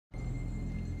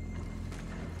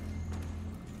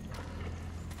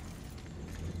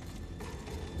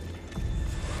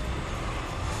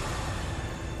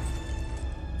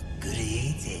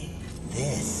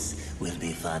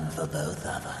fun for both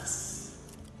of us.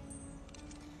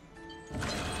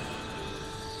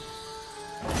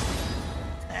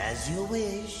 As you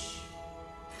wish.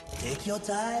 Take your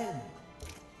time.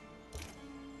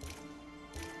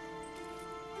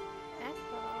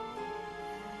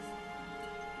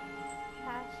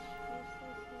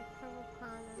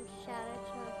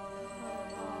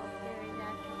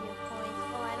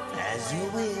 As you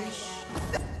wish.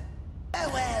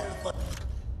 Farewell.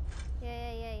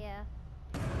 Yeah.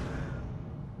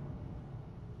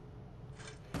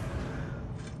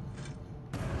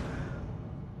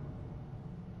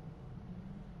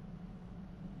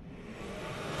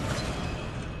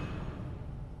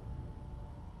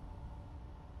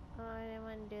 Oh, I didn't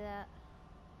want to do that.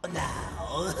 Now.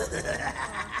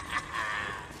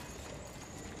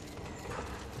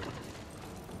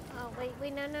 Oh,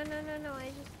 wait, no, I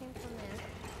just came from there.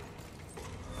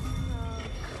 Oh,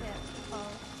 shit.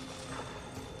 Oh.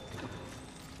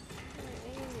 Wait,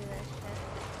 we can do this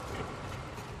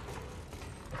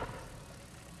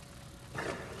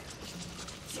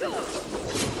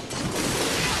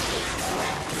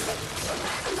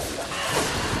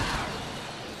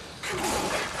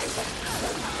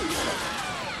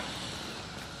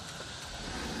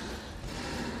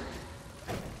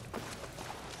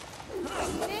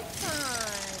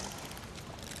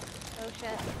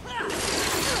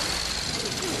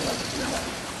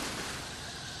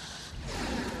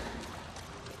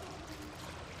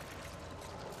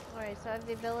Alright, so I have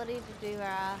the ability to do,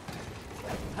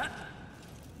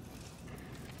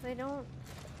 they don't...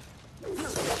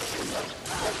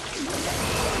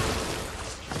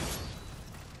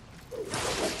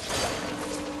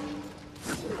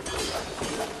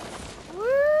 Woo!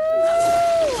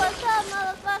 What's up,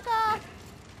 motherfucker?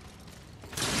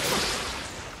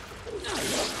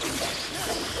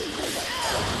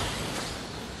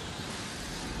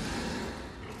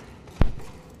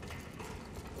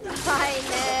 Hi,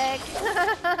 Nick.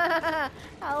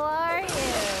 How are you?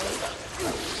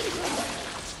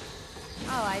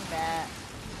 Oh, I bet.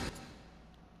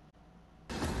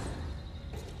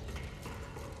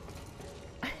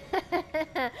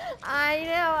 I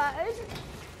know.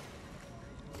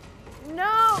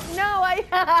 No,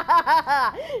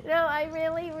 I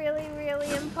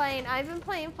really am playing. I've been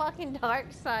playing fucking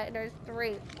Darksiders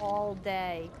 3 all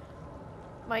day.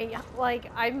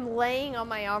 I'm laying on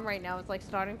my arm right now. It's like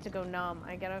starting to go numb.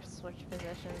 I gotta switch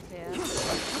positions here.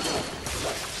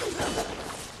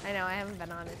 I know, I haven't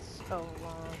been on it so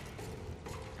long.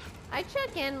 I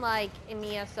check in, like, in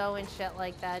ESO and shit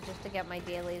like that just to get my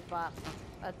dailies, but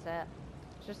that's it.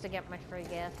 Just to get my free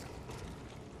gift.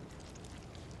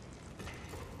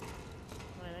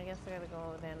 Alright, I guess I gotta go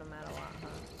over there no matter what,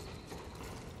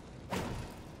 huh?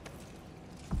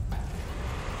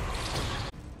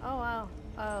 Oh, wow.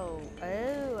 Oh, I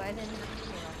didn't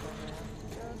see that over there.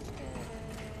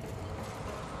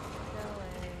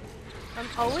 I'm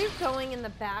always going in the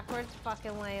backwards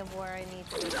fucking way of where I need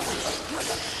to go.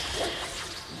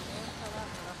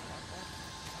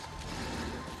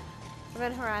 I've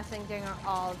been harassing Dinger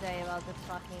all day about this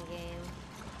fucking game.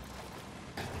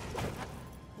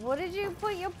 What did you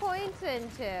put your points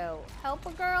into? Help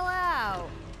a girl out.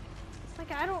 It's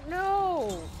like, I don't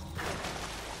know.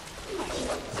 Alright,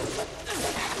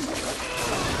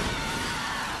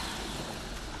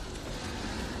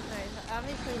 so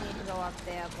obviously need to go up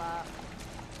there, but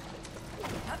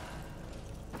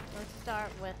let's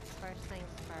start with first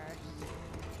things first.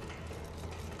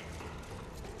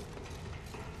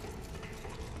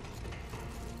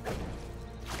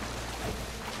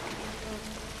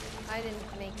 I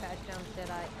didn't make that jump, did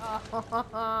I? Oh,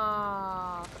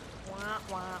 wah,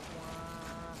 wah, wah.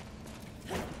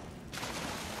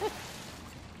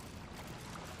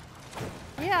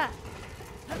 Yeah.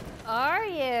 Are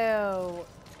you?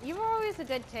 You were always a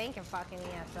good tank in fucking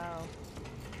ESO.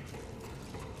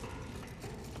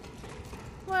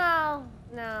 Well,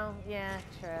 no, yeah,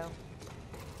 true.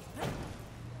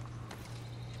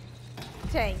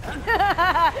 Tank.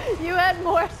 You had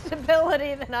more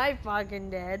stability than I fucking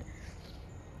did.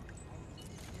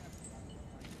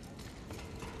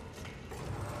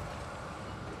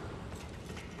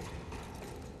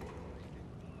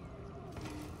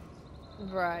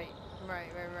 Right.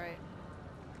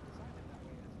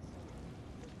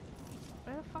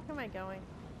 Where the fuck am I going?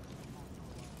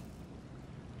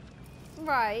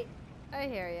 Right. I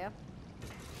hear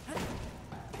you.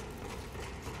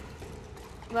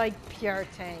 Like pure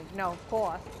tank. No, of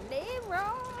course. Leroy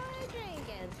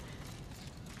Jenkins.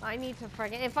 I need to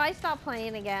friggin'... If I stop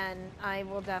playing again, I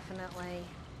will definitely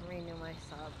renew my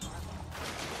sub.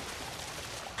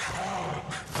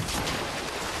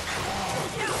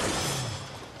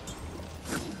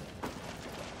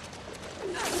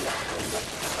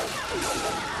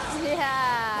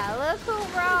 Yeah, look who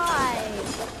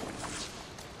rides.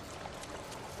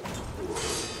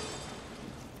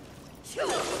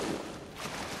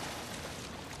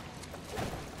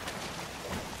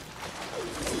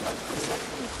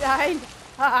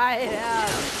 I know.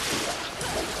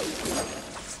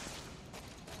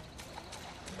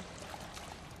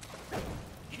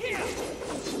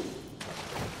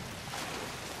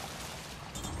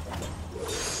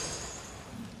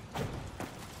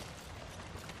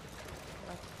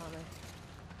 That's funny.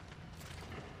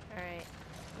 Alright.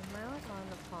 I was on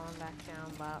the falling back down,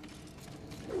 but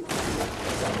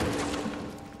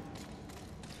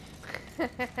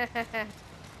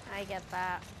I get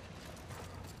that.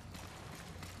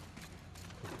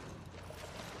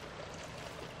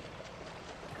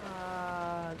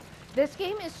 This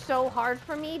game is so hard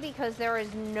for me because there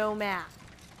is no map.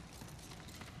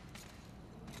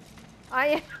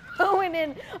 I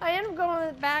am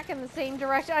going back in the same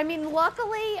direction. I mean,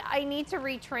 luckily, I need to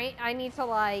retrain. I need to,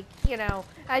 like, you know,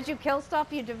 as you kill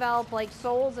stuff, you develop, like,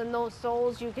 souls, and those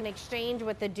souls you can exchange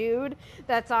with the dude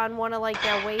that's on one of, like,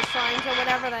 their waystlines or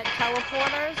whatever, that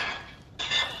teleporters.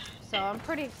 So I'm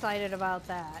pretty excited about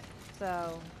that.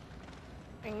 So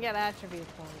I can get attribute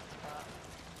points, but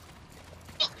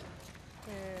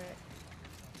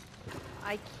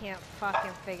I can't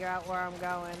fucking figure out where I'm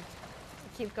going.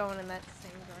 I keep going in that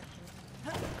same direction.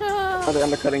 Are they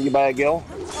undercutting you by a gill?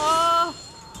 Oh!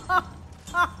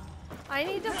 I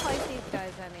need to fight these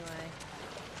guys anyway.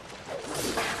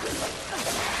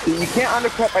 You can't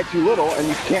undercut by too little, and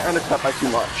you can't undercut by too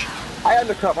much. I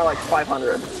undercut by like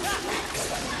 500.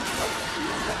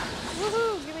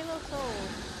 Woohoo! Give me those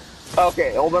souls.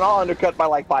 Okay, well then I'll undercut by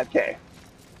like 5K.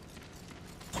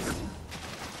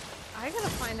 I gotta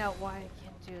find out why I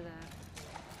can't do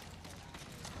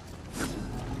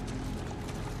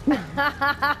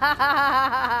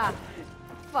that.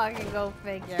 Fucking go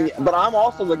figure. Yeah, but I'm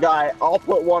also the guy, I'll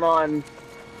put one on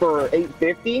for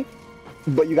 850,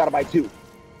 but you gotta buy two.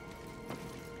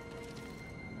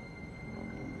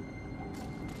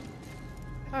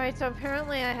 Alright, so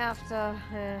apparently I have to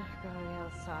go to the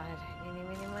other side. Eeny,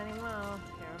 meeny, miny, moe.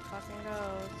 Here it fucking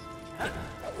goes.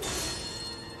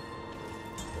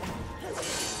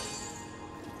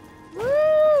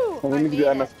 Woo! Well, we need to do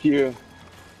MSQ. Hey,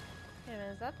 man,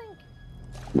 is that thing?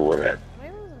 What?